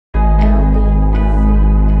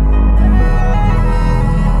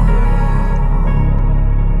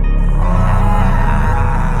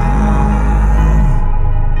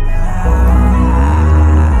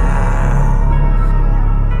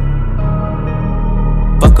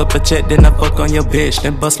up a check, then I fuck on your bitch.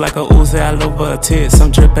 Then bust like a Uzi all over a tits.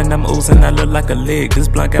 I'm drippin', I'm oozing, I look like a lick. This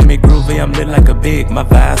blunt got me groovy, I'm lit like a big. My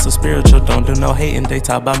vibes so spiritual, don't do no hating. They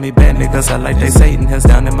talk about me bad niggas, I like they Satan. Hands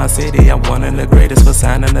down in my city, I'm one of the greatest. For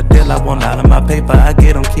signing a deal, I want out of my paper. I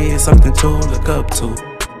get them kids something to look up to.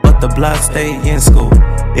 But the block stay in school.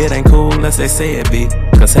 It ain't cool as they say it be.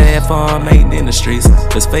 Cause half on ain't in the streets.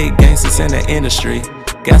 There's fake gangsters in the industry.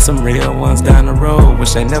 Got some real ones down the road.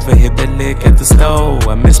 Wish they never hit that lick at the stove.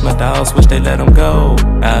 I miss my dogs, wish they let them go.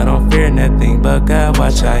 I don't fear nothing but God,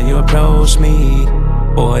 watch how you approach me.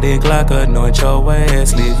 40 Glock anoint your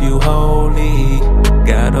ass, leave you holy.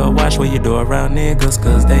 Gotta watch what you do around niggas,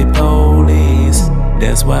 cause they police.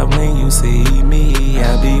 That's why when you see me,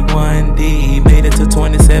 I be 1D. Made it to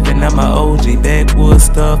 27, I'm a OG. Backwood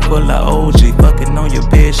stuff full of OG. Fucking on your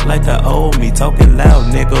bitch like I owe me. Talking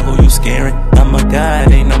loud, nigga, who you scaring? I'm a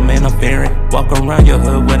god, ain't no man I'm fearing. Walk around your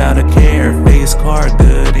hood without a care. Face car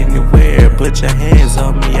good anywhere. Put your hands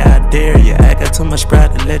on me, I dare ya. I got too much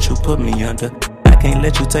pride to let you put me under. I can't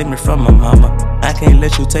let you take me from my mama. I can't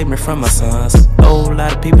let you take me from my sons. Whole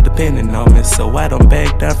lot of people depending on me, so I don't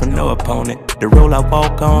back down from no opponent. The road I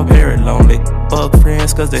walk on, very lonely. Fuck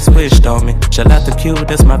friends cause they switched on me. Shout out to Q,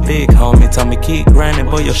 that's my big homie. Told me keep grinding,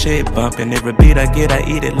 boy your shit bumping. Every beat I get, I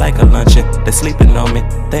eat it like a luncheon. They sleeping on me,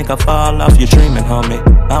 think I fall off, you dreaming homie.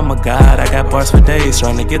 I'm a god, I got bars for days.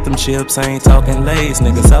 Trying to get them chips, I ain't talking lays.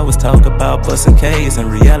 Niggas always talk about busting K's. In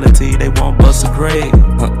reality, they won't bust a grade.